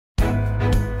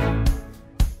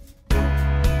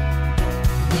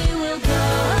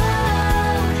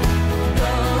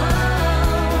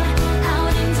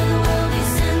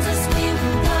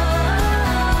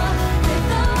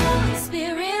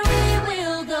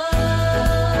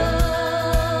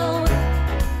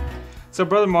So,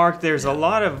 Brother Mark, there's a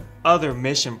lot of other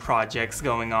mission projects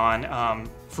going on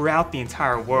throughout the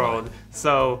entire world. Right.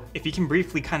 So, if you can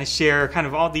briefly kind of share kind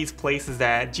of all these places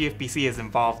that GFBC is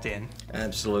involved in.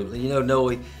 Absolutely. You know,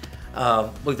 Noe,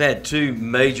 we've had two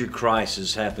major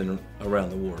crises happen around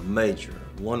the world. Major.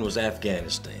 One was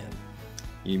Afghanistan.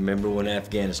 You remember when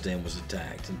Afghanistan was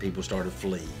attacked and people started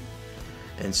fleeing.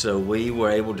 And so we were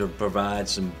able to provide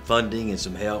some funding and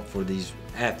some help for these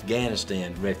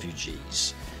Afghanistan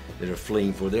refugees that are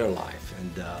fleeing for their life.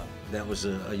 And that was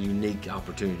a unique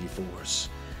opportunity for us.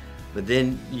 But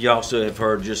then you also have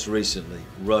heard just recently,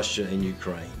 Russia and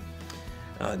Ukraine.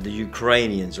 The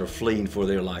Ukrainians are fleeing for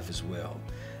their life as well.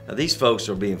 Now, these folks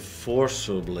are being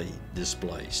forcibly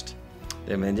displaced.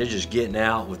 I mean, they're just getting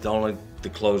out with only the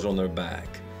clothes on their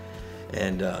back.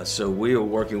 And so we are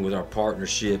working with our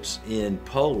partnerships in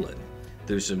Poland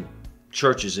through some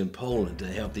churches in Poland to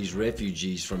help these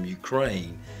refugees from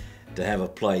Ukraine to have a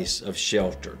place of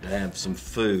shelter, to have some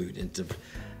food,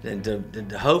 and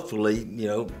to hopefully, you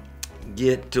know,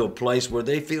 get to a place where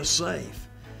they feel safe.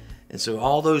 And so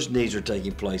all those needs are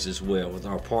taking place as well with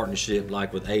our partnership,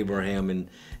 like with Abraham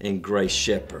and Grace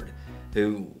Shepherd,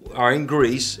 who are in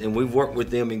Greece, and we've worked with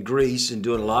them in Greece and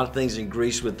doing a lot of things in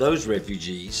Greece with those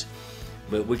refugees.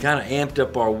 But we kind of amped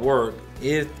up our work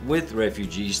with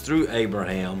refugees through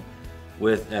Abraham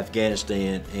with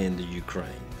Afghanistan and the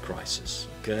Ukraine crisis,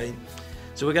 okay?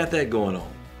 So we got that going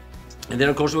on. And then,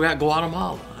 of course, we got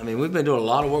Guatemala. I mean, we've been doing a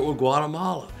lot of work with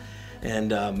Guatemala. And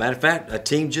matter of fact, a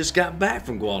team just got back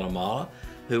from Guatemala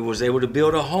who was able to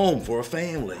build a home for a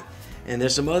family. And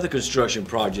there's some other construction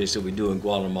projects that we do in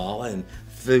Guatemala, and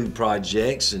food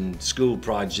projects and school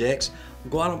projects.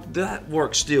 That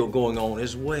work's still going on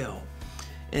as well.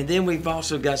 And then we've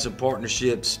also got some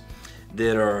partnerships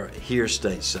that are here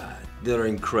stateside that are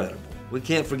incredible. We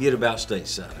can't forget about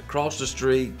stateside, across the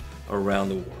street, around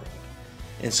the world.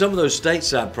 And some of those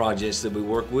stateside projects that we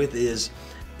work with is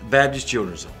Baptist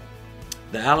Children's Home,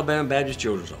 the Alabama Baptist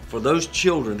Children's Home. For those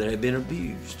children that have been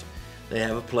abused, they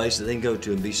have a place that they can go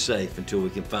to and be safe until we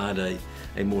can find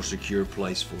a more secure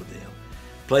place for them.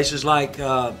 Places like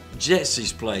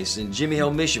Jesse's Place and Jimmy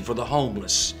Hill Mission for the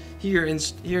homeless, right here in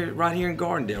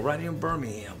Gardendale, right here in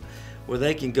Birmingham, where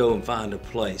they can go and find a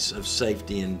place of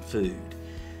safety and food.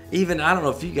 Even, I don't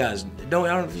know if you guys, I don't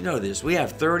know if you know this, we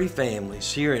have 30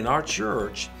 families here in our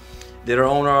church that are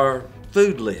on our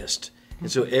food list.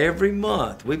 And so every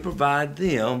month we provide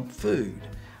them food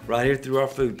right here through our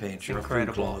food pantry, our food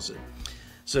closet.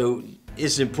 So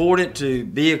it's important to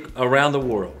be around the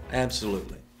world,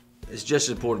 absolutely. It's just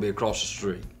as important to be across the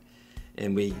street.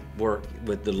 And we work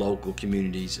with the local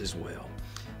communities as well.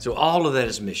 So all of that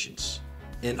is missions.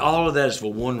 And all of that is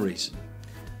for one reason: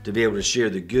 to be able to share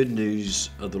the good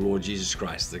news of the Lord Jesus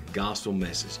Christ, the gospel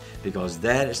message, because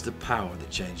that is the power that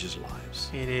changes lives.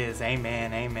 It is.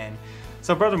 Amen. Amen.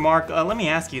 So, Brother Mark, let me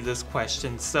ask you this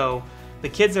question. So, the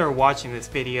kids that are watching this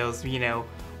videos, you know,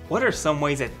 what are some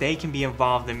ways that they can be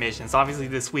involved in missions? Obviously,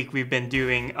 this week we've been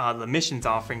doing the missions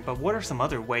offering, but what are some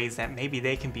other ways that maybe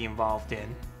they can be involved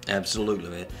in? Absolutely,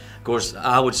 man. Of course,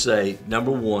 I would say,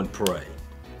 number one, pray.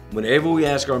 Whenever we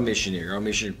ask our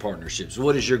missionary partnerships,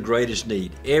 what is your greatest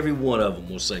need? Every one of them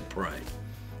will say pray.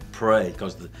 Pray,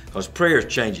 because prayer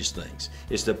changes things.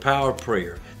 It's the power of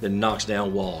prayer that knocks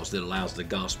down walls, that allows the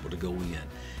gospel to go in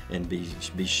and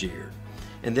be shared.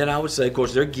 And then I would say, of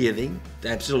course, they're giving,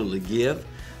 absolutely give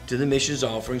to the missions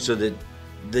offering, so that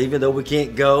even though we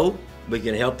can't go, we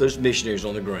can help those missionaries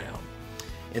on the ground.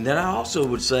 And then I also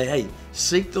would say, hey,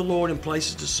 seek the Lord in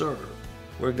places to serve,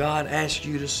 where God asks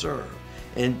you to serve.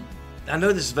 And I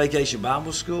know this is Vacation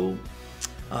Bible School.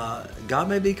 God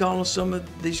may be calling some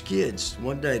of these kids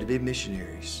one day to be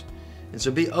missionaries. And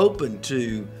so be open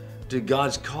to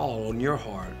God's call on your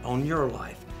heart, on your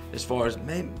life, as far as,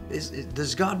 man,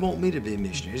 does God want me to be a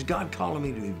missionary? Is God calling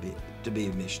me to be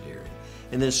a missionary?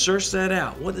 And then search that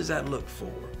out. What does that look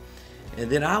for? And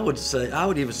then I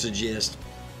would even suggest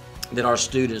that our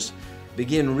students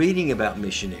begin reading about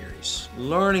missionaries,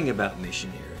 learning about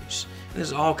missionaries. And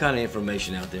there's all kind of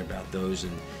information out there about those.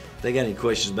 And if they got any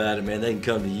questions about it, man, they can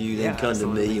come to you, they can come to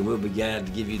me, and we'll be glad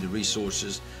to give you the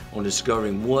resources on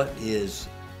discovering what is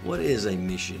a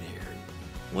missionary.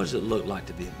 What does it look like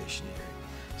to be a missionary?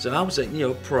 So I would say,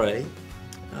 pray.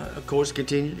 Of course,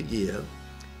 continue to give.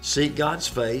 Seek God's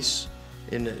face,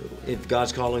 and if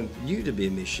God's calling you to be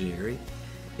a missionary.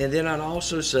 And then I'd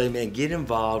also say, man, get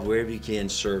involved wherever you can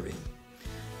serving.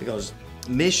 Because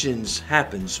missions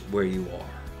happens where you are.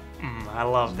 I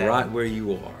love that. Right where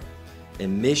you are.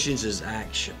 And missions is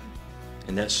action,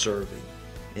 and that's serving.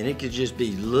 And it could just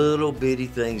be little bitty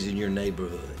things in your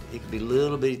neighborhood. It could be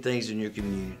little bitty things in your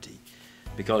community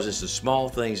because it's the small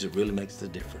things that really makes the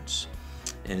difference.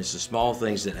 And it's the small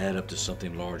things that add up to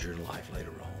something larger in life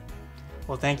later on.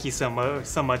 Well, thank you so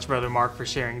much, Brother Mark, for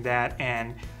sharing that.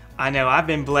 And I know I've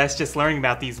been blessed just learning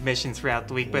about these missions throughout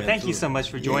the week, but thank you so much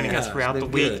for joining us throughout the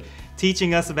week,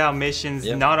 teaching us about missions,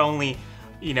 not only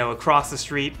across the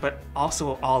street, but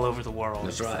also all over the world.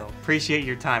 That's right. So appreciate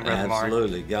your time, Brother Mark.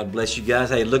 Absolutely. God bless you guys.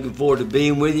 Hey, looking forward to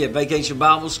being with you at Vacation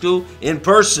Bible School in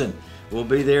person. We'll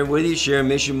be there with you, sharing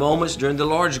mission moments during the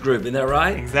large group. Isn't that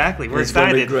right? Exactly. We're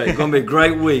excited. excited. It's going to be great. It's going to be a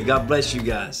great week. God bless you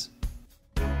guys.